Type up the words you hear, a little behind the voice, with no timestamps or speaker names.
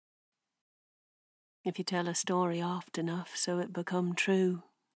if you tell a story oft enough so it become true.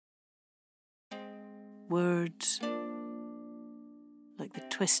 Words, like the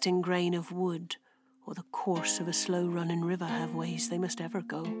twisting grain of wood or the course of a slow-running river, have ways they must ever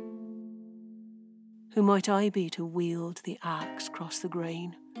go. Who might I be to wield the axe across the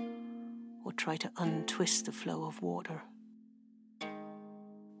grain, or try to untwist the flow of water?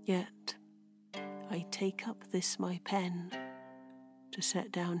 Yet I take up this my pen to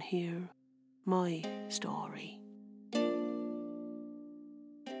set down here my story.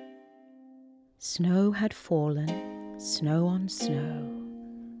 Snow had fallen, snow on snow,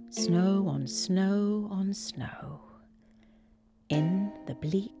 snow on snow on snow, in the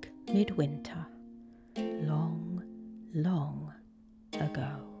bleak midwinter, long, long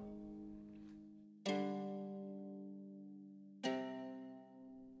ago.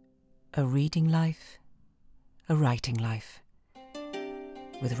 A reading life, a writing life,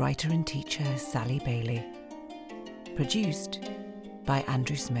 with writer and teacher Sally Bailey. Produced by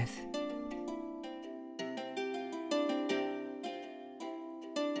Andrew Smith.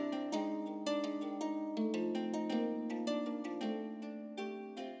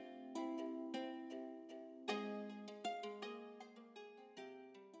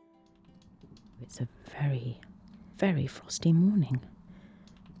 It's a very, very frosty morning.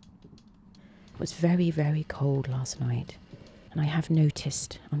 It was very, very cold last night, and I have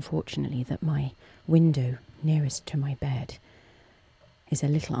noticed, unfortunately, that my window nearest to my bed is a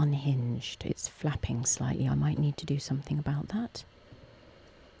little unhinged. It's flapping slightly. I might need to do something about that.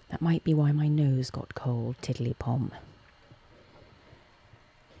 That might be why my nose got cold, tiddly-pom.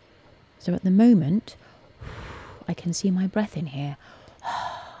 So at the moment, I can see my breath in here.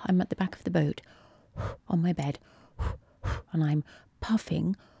 I'm at the back of the boat, on my bed, and I'm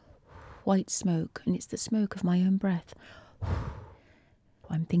puffing white smoke, and it's the smoke of my own breath.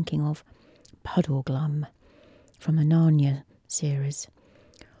 I'm thinking of Puddleglum from the Narnia series.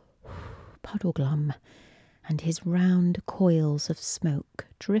 Puddleglum and his round coils of smoke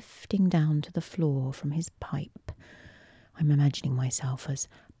drifting down to the floor from his pipe. I'm imagining myself as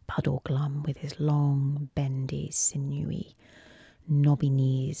Puddleglum with his long, bendy, sinewy, knobby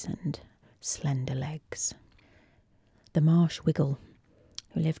knees and slender legs. The marsh wiggle,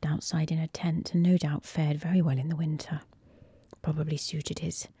 who lived outside in a tent and no doubt fared very well in the winter, probably suited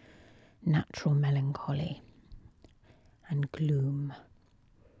his natural melancholy and gloom.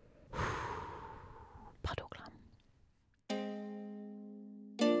 Puddleglum.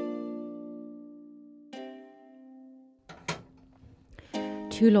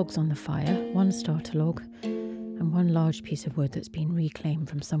 2 logs on the fire, 1 starter log, and 1 large piece of wood that's been reclaimed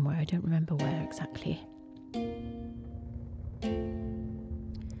from somewhere. I don't remember where exactly.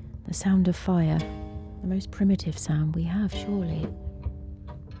 The sound of fire, the most primitive sound we have, surely.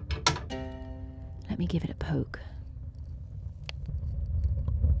 Let me give it a poke.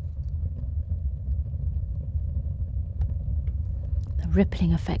 The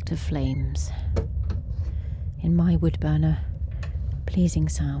rippling effect of flames. In my wood burner, pleasing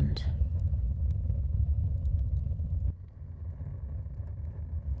sound.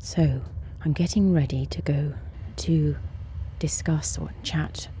 So, I'm getting ready to go to discuss or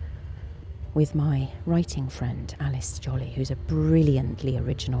chat with my writing friend, Alice Jolly, who's a brilliantly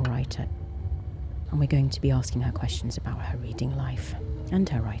original writer. And we're going to be asking her questions about her reading life and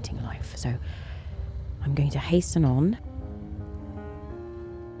her writing life. So I'm going to hasten on.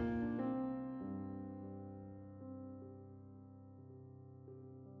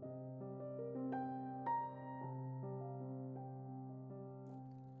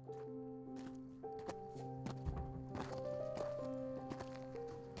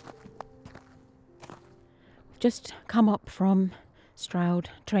 Just come up from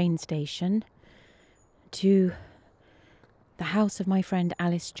Stroud train station to the house of my friend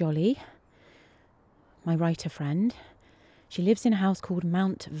Alice Jolly, my writer friend. She lives in a house called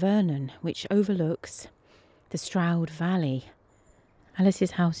Mount Vernon, which overlooks the Stroud Valley.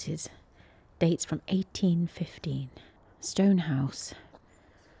 Alice's house dates from 1815. Stone house,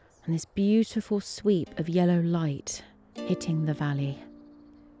 and this beautiful sweep of yellow light hitting the valley.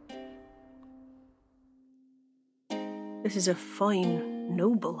 This is a fine,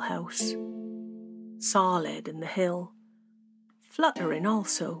 noble house, solid in the hill, fluttering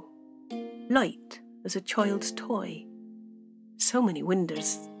also, light as a child's toy. So many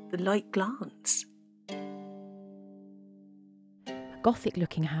windows, the light glance. A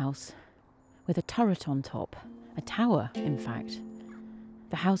Gothic-looking house with a turret on top, a tower, in fact.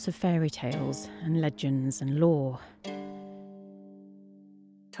 The house of fairy tales and legends and lore.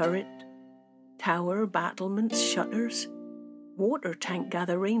 Turret, tower, battlements, shutters. Water tank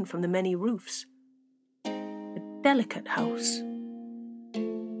gather rain from the many roofs. delicate house.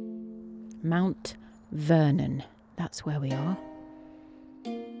 Mount Vernon, that's where we are.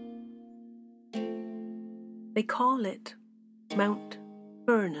 They call it Mount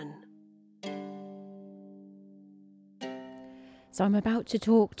Vernon. So I'm about to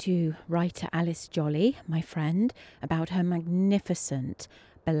talk to writer Alice Jolly, my friend, about her magnificent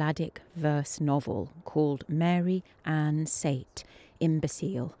balladic verse novel called Mary Ann Sate,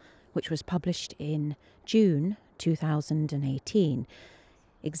 Imbecile, which was published in June 2018,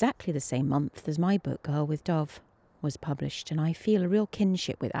 exactly the same month as my book Girl with Dove was published, and I feel a real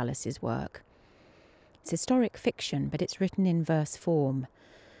kinship with Alice's work. It's historic fiction, but it's written in verse form,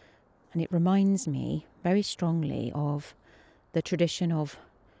 and it reminds me very strongly of the tradition of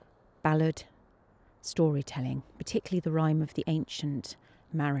ballad storytelling, particularly the rhyme of the ancient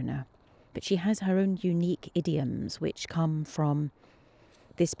mariner. But she has her own unique idioms which come from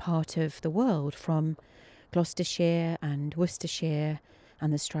this part of the world, from Gloucestershire and Worcestershire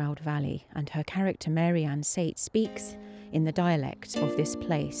and the Stroud Valley. And her character Mary Ann Sate speaks in the dialect of this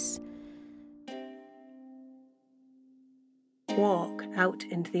place. Walk out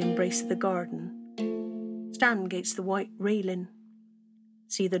into the embrace of the garden. Stand gates the white railing.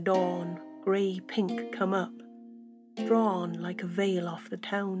 See the dawn, grey pink come up, drawn like a veil off the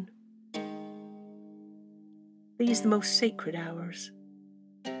town. These the most sacred hours,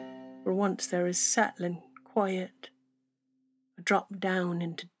 for once there is settling quiet, a drop down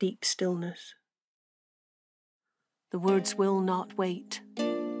into deep stillness. The words will not wait.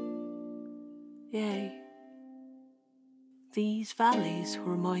 Yea, these valleys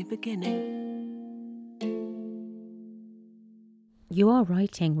were my beginning. You are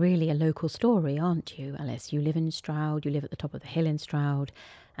writing really a local story, aren't you, Alice? You live in Stroud, you live at the top of the hill in Stroud,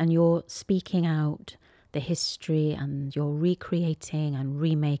 and you're speaking out the history and you're recreating and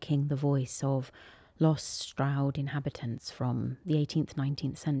remaking the voice of lost Stroud inhabitants from the 18th,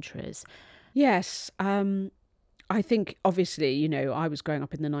 19th centuries. Yes, I think obviously, I was growing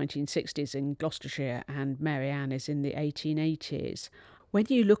up in the 1960s in Gloucestershire and Mary Ann is in the 1880s. When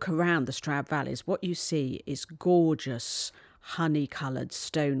you look around the Stroud Valleys, what you see is gorgeous honey-coloured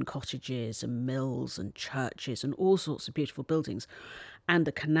stone cottages and mills and churches and all sorts of beautiful buildings. And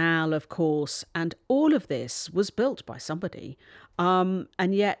the canal, of course, and all of this was built by somebody. And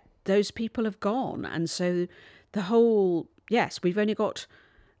yet those people have gone. And so the whole, yes, we've only got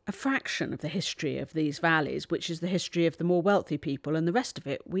a fraction of the history of these valleys, which is the history of the more wealthy people, and the rest of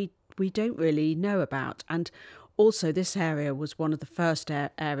it we don't really know about. And also this area was one of the first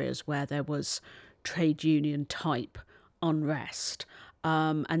areas where there was trade union type unrest.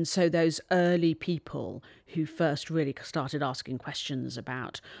 And so those early people who first really started asking questions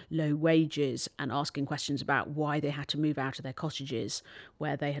about low wages and asking questions about why they had to move out of their cottages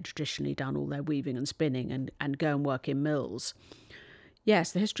where they had traditionally done all their weaving and spinning and go and work in mills.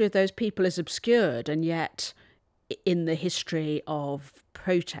 Yes, the history of those people is obscured, and yet in the history of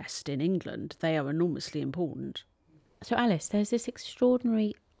protest in England, they are enormously important. So Alice, there's this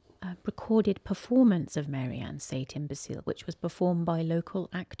extraordinary recorded performance of Mary Ann Sate, Imbecile, which was performed by local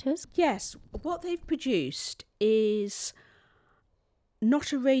actors. Yes, what they've produced is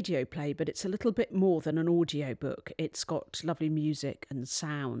not a radio play, but it's a little bit more than an audio book. It's got lovely music and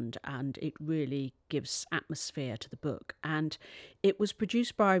sound, and it really gives atmosphere to the book. And it was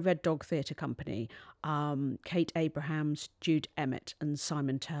produced by Red Dog Theatre Company, Kate Abrahams, Jude Emmett and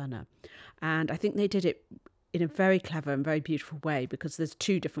Simon Turner. And I think they did it in a very clever and very beautiful way, because there's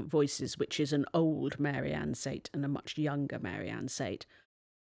two different voices, which is an old Mary Ann Sate and a much younger Mary Ann Sate.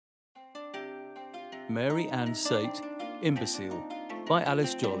 Mary Ann Sate, Imbecile, by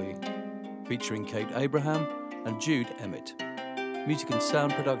Alice Jolly, featuring Kate Abraham and Jude Emmett. Music and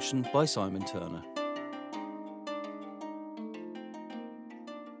sound production by Simon Turner.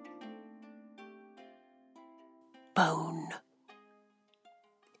 Bone,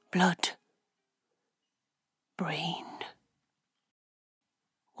 blood, brain.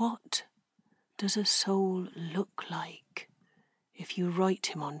 What does a soul look like if you write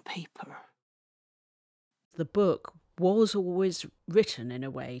him on paper? The book was always written in a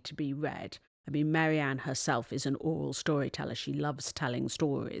way to be read. I mean, Mary Ann herself is an oral storyteller. She loves telling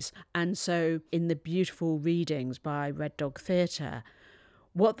stories. And so in the beautiful readings by Red Dog Theatre,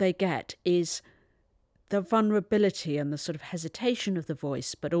 what they get is the vulnerability and the sort of hesitation of the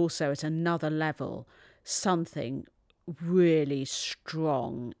voice, but also at another level, something really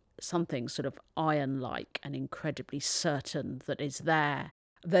strong, something sort of iron-like and incredibly certain that is there,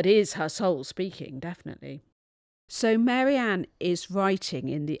 that is her soul speaking, definitely. So Mary Ann is writing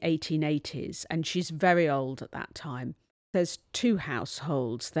in the 1880s, and she's very old at that time. There's two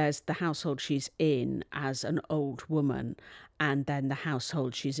households. There's the household she's in as an old woman, and then the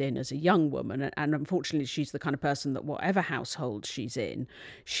household she's in as a young woman. And unfortunately, she's the kind of person that whatever household she's in,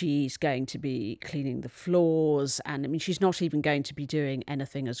 she's going to be cleaning the floors. And I mean, she's not even going to be doing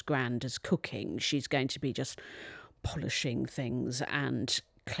anything as grand as cooking. She's going to be just polishing things and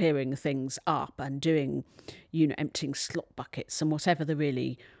clearing things up and doing, emptying slop buckets and whatever the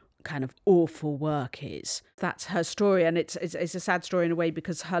really kind of awful work is. That's her story, and it's a sad story in a way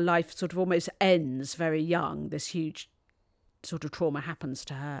because her life sort of almost ends very young. This huge sort of trauma happens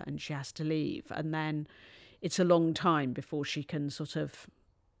to her and she has to leave, and then it's a long time before she can sort of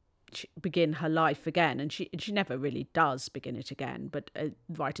begin her life again, and she never really does begin it again, but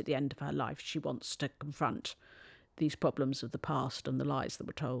right at the end of her life she wants to confront these problems of the past and the lies that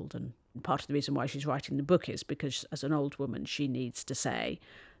were told. And part of the reason why she's writing the book is because as an old woman she needs to say,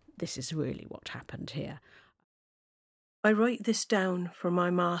 this is really what happened here. I write this down for my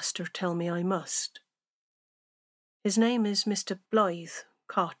master tell me I must. His name is Mr. Blythe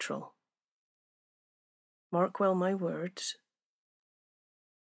Cottrell. Mark well my words.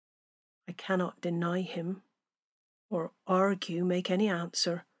 I cannot deny him, or make any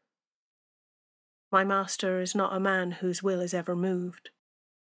answer. My master is not a man whose will is ever moved.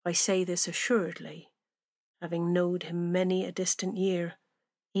 I say this assuredly, having knowed him many a distant year,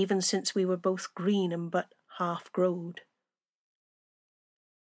 even since we were both green and but half growed.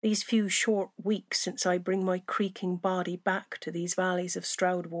 These few short weeks since I bring my creaking body back to these valleys of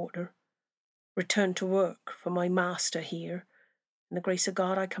Stroudwater, return to work for my master here, in the grace of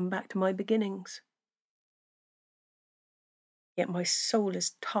God I come back to my beginnings. Yet my soul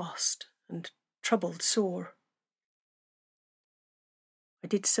is tossed and troubled sore. I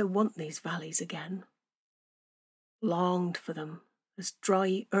did so want these valleys again, longed for them as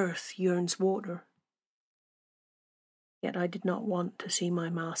dry earth yearns water. Yet I did not want to see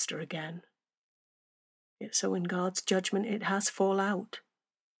my master again. Yet so in God's judgment it has fall out.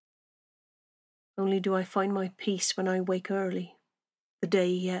 Only do I find my peace when I wake early, the day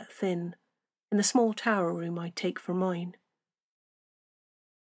yet thin, in the small tower room I take for mine.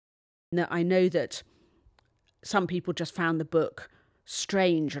 Now, I know that some people just found the book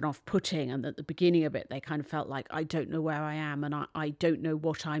strange and off-putting, and at the beginning of it they kind of felt like, I don't know where I am and I don't know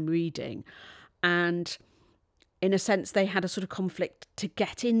what I'm reading. And in a sense they had a sort of conflict to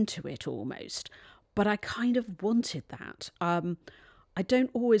get into it almost. But I kind of wanted that. I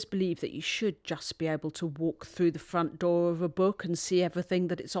don't always believe that you should just be able to walk through the front door of a book and see everything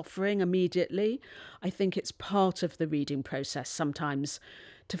that it's offering immediately. I think it's part of the reading process sometimes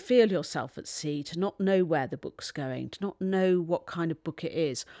to feel yourself at sea, to not know where the book's going, to not know what kind of book it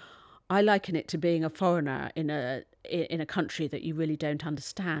is. I liken it to being a foreigner in a country that you really don't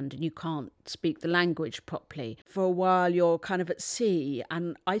understand and you can't speak the language properly. For a while you're kind of at sea,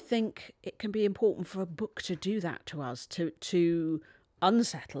 and I think it can be important for a book to do that to us, to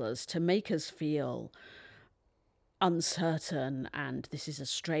unsettle us, to make us feel uncertain and this is a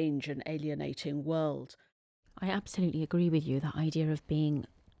strange and alienating world. I absolutely agree with you. That idea of being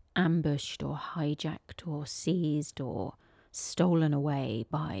ambushed or hijacked or seized or stolen away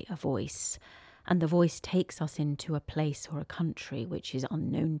by a voice, and the voice takes us into a place or a country which is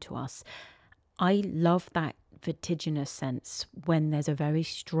unknown to us. I love that vertiginous sense when there's a very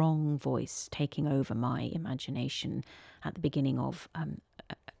strong voice taking over my imagination at the beginning of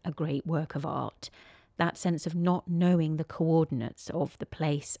a great work of art. That sense of not knowing the coordinates of the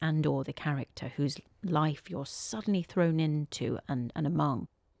place and or the character whose life you're suddenly thrown into and among.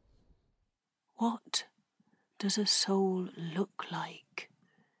 What does a soul look like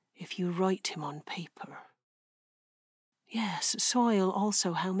if you write him on paper? Yes, soil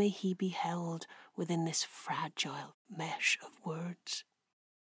also, how may he be held within this fragile mesh of words?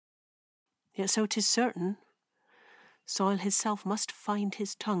 Yet so 'tis certain, soil hisself must find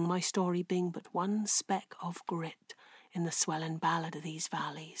his tongue, my story being but one speck of grit in the swelling ballad of these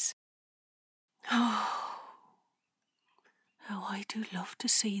valleys. Oh, how I do love to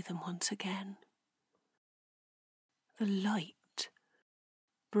see them once again. The light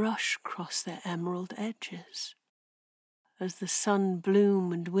brush across their emerald edges as the sun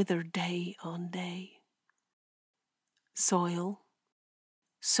bloom and wither day on day. Soil,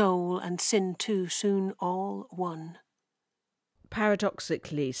 soul and sin too, soon all one.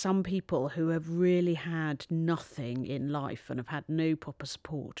 Paradoxically, some people who have really had nothing in life and have had no proper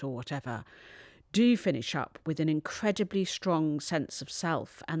support or whatever do finish up with an incredibly strong sense of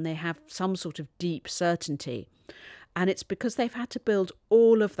self, and they have some sort of deep certainty. And it's because they've had to build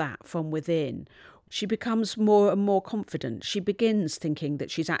all of that from within. She becomes more and more confident. She begins thinking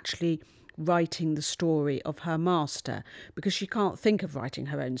that she's actually writing the story of her master, because she can't think of writing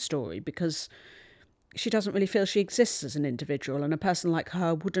her own story because she doesn't really feel she exists as an individual, and a person like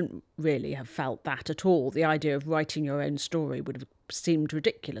her wouldn't really have felt that at all. The idea of writing your own story would have seemed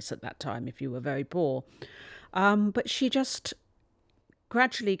ridiculous at that time if you were very poor. But she just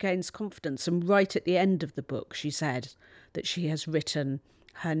gradually gains confidence, and right at the end of the book she said that she has written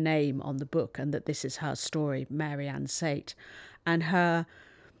her name on the book and that this is her story, Mary Ann Sate. And her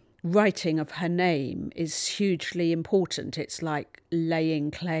writing of her name is hugely important. It's like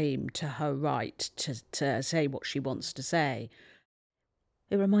laying claim to her right to say what she wants to say.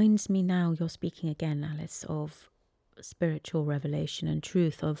 It reminds me now, you're speaking again, Alice, of spiritual revelation and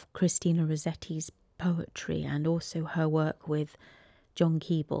truth, of Christina Rossetti's poetry and also her work with John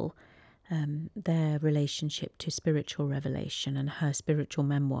Keble, their relationship to spiritual revelation and her spiritual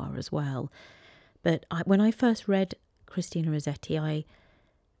memoir as well. But when I first read Christina Rossetti,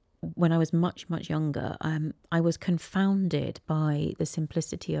 when I was much, much younger, I was confounded by the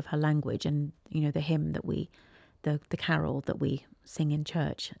simplicity of her language and, the hymn that the carol that we sing in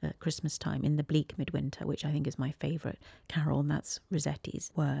church at Christmas time, In the Bleak Midwinter, which I think is my favourite carol, and that's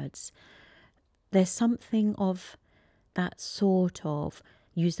Rossetti's words. There's something of that sort of,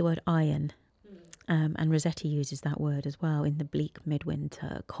 use the word iron, and Rossetti uses that word as well, in the bleak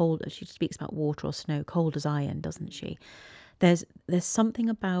midwinter, cold, she speaks about water or snow, cold as iron, doesn't she? There's something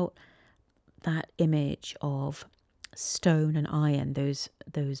about that image of stone and iron, those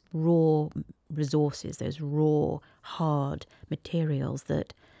raw resources, those raw, hard materials,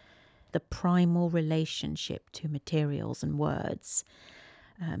 that the primal relationship to materials and words,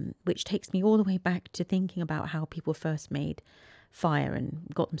 which takes me all the way back to thinking about how people first made fire and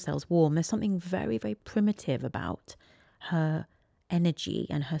got themselves warm. There's something very, very primitive about her energy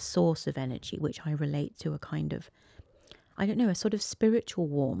and her source of energy, which I relate to a kind of, I don't know, a sort of spiritual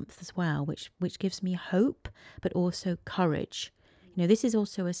warmth as well, which gives me hope, but also courage. This is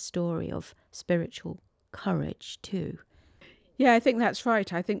also a story of spiritual courage too. Yeah, I think that's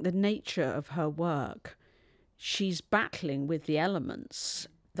right. I think the nature of her work, she's battling with the elements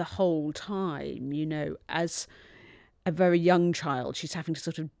the whole time, as a very young child, she's having to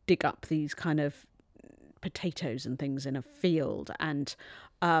sort of dig up these kind of potatoes and things in a field. And,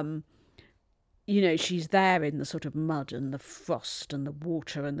 she's there in the sort of mud and the frost and the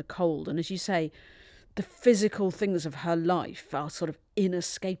water and the cold. And as you say, the physical things of her life are sort of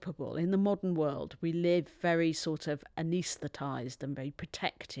inescapable. In the modern world, we live very sort of anaesthetised and very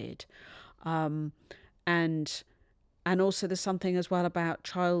protected. And also there's something as well about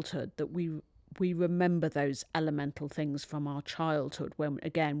childhood, that we remember those elemental things from our childhood when,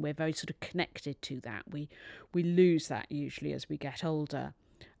 again, we're very sort of connected to that. We lose that usually as we get older.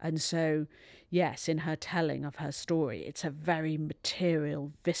 And so, yes, in her telling of her story, it's a very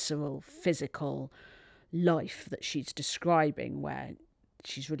material, visceral, physical life that she's describing, where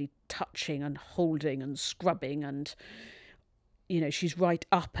she's really touching and holding and scrubbing and, she's right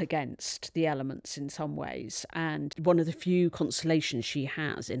up against the elements in some ways. And one of the few consolations she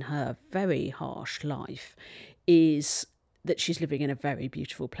has in her very harsh life is that she's living in a very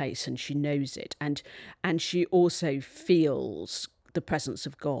beautiful place, and she knows it. And she also feels the presence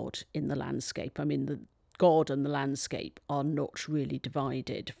of God in the landscape. I mean, the God and the landscape are not really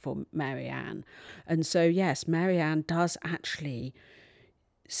divided for Mary Ann. And so, yes, Mary Ann does actually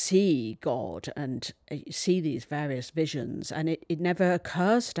see God and see these various visions, and it never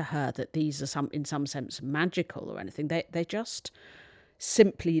occurs to her that these are in some sense magical or anything. They're just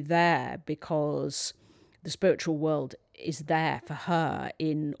simply there because the spiritual world is there for her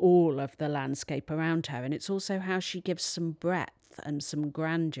in all of the landscape around her. And it's also how she gives some breadth and some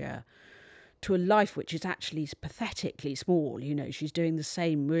grandeur to a life which is actually pathetically small. She's doing the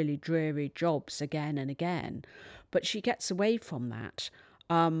same really dreary jobs again and again, but she gets away from that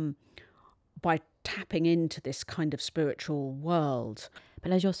by tapping into this kind of spiritual world.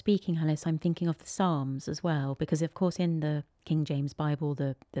 But as you're speaking, Alice, I'm thinking of the Psalms as well, because of course in the King James Bible,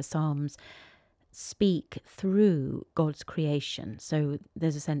 the Psalms speak through God's creation. So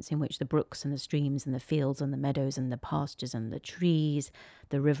there's a sense in which the brooks and the streams and the fields and the meadows and the pastures and the trees,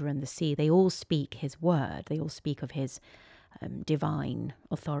 the river and the sea, they all speak his word. They all speak of his divine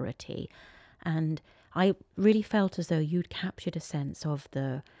authority. And I really felt as though you'd captured a sense of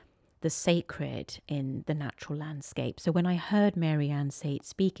the sacred in the natural landscape. So when I heard Mary Ann Sate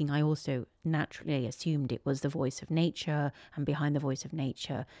speaking, I also naturally assumed it was the voice of nature, and behind the voice of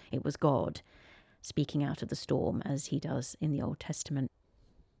nature, it was God speaking out of the storm, as he does in the Old Testament.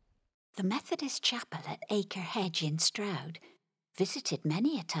 The Methodist chapel at Acre Hedge in Stroud, visited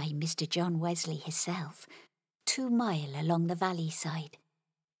many a time Mr. John Wesley himself, 2 mile along the valley side.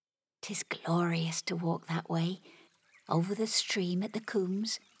 'Tis glorious to walk that way, over the stream at the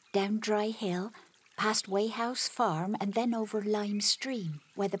Coombs, down Dry Hill, past Wayhouse Farm, and then over Lime Stream,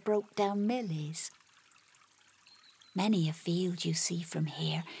 where the broke-down mill is. Many a field you see from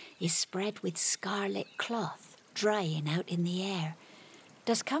here is spread with scarlet cloth, drying out in the air.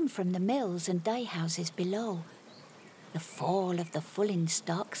 Does come from the mills and dye houses below. The fall of the fulling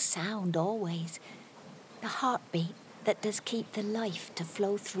stock sound always, the heartbeat that does keep the life to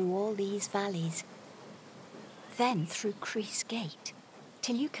flow through all these valleys. Then through Crease Gate,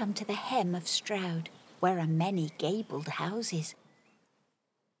 till you come to the hem of Stroud, where are many gabled houses.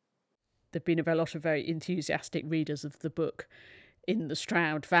 There've been a lot of very enthusiastic readers of the book in the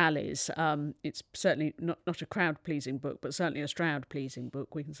Stroud Valleys. It's certainly not a crowd-pleasing book, but certainly a Stroud-pleasing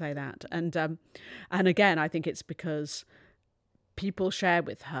book, we can say that. And again, I think it's because people share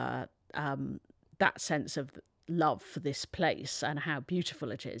with her that sense of love for this place and how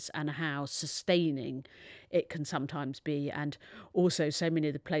beautiful it is and how sustaining it can sometimes be. And also so many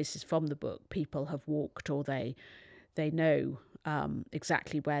of the places from the book people have walked, or they know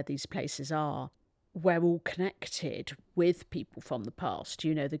exactly where these places are. We're all connected with people from the past.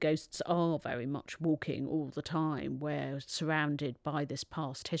 You know, the ghosts are very much walking all the time. We're surrounded by this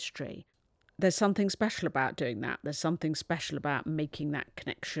past history. There's something special about doing that. There's something special about making that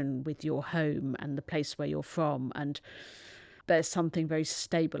connection with your home and the place where you're from. And there's something very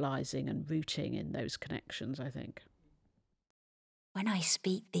stabilising and rooting in those connections, I think. When I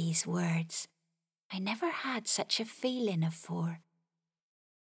speak these words, I never had such a feeling afore.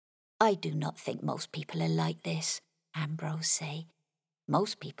 I do not think most people are like this, Ambrose say.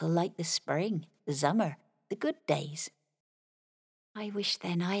 Most people like the spring, the summer, the good days. I wish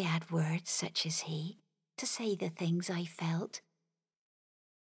then I had words such as he to say the things I felt.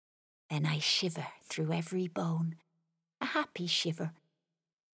 Then I shiver through every bone, a happy shiver.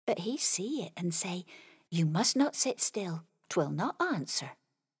 But he see it and say, "You must not sit still, 'twill not answer.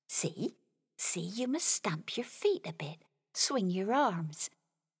 See, you must stamp your feet a bit, swing your arms."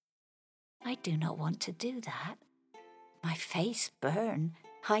 I do not want to do that. My face burn,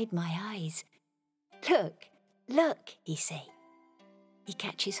 hide my eyes. Look, he say. He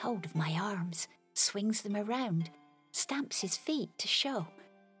catches hold of my arms, swings them around, stamps his feet to show.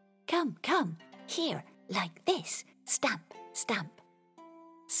 Come, here, like this, stamp.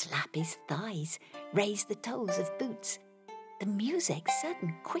 Slap his thighs, raise the toes of boots. The music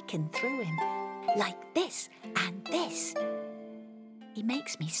sudden quicken through him, like this and this. He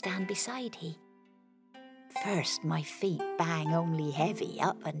makes me stand beside he. First my feet bang only heavy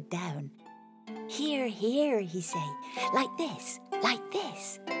up and down. Here, he say, like this.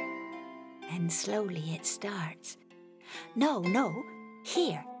 Then slowly it starts. No,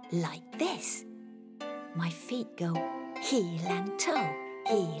 here, like this. My feet go heel and toe,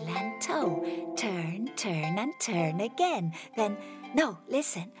 turn and turn again. Then, no,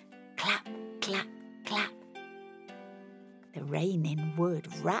 listen, clap. The raining wood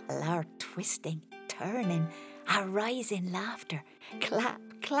rattle our twisting, turning, our rising laughter, clap,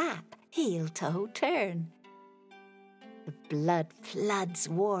 heel, toe, turn. The blood floods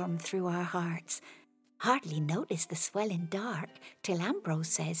warm through our hearts. Hardly notice the swelling dark till Ambrose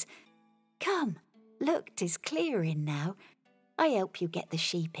says, "Come, look, 'tis clearing now. I hope you get the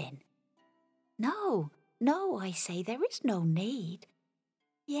sheep in." No, I say, there is no need.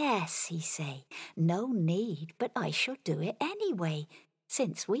 Yes, he say, no need, but I shall do it anyway,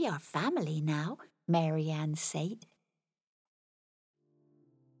 since we are family now, Mary Ann said.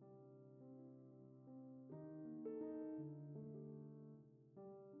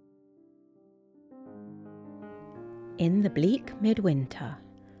 In the bleak midwinter,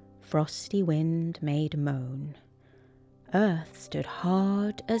 frosty wind made moan. Earth stood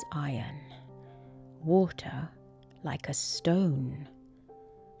hard as iron, water like a stone.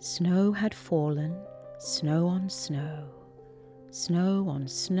 Snow had fallen, snow on snow, snow on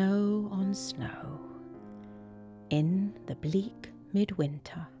snow on snow. In the bleak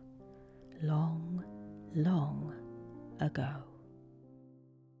midwinter, long, long ago.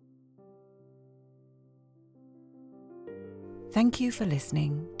 Thank you for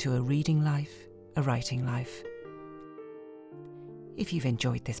listening to A Reading Life, A Writing Life. If you've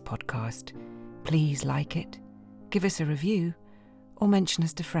enjoyed this podcast, please like it, give us a review, or mention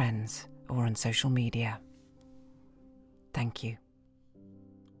us to friends or on social media. Thank you.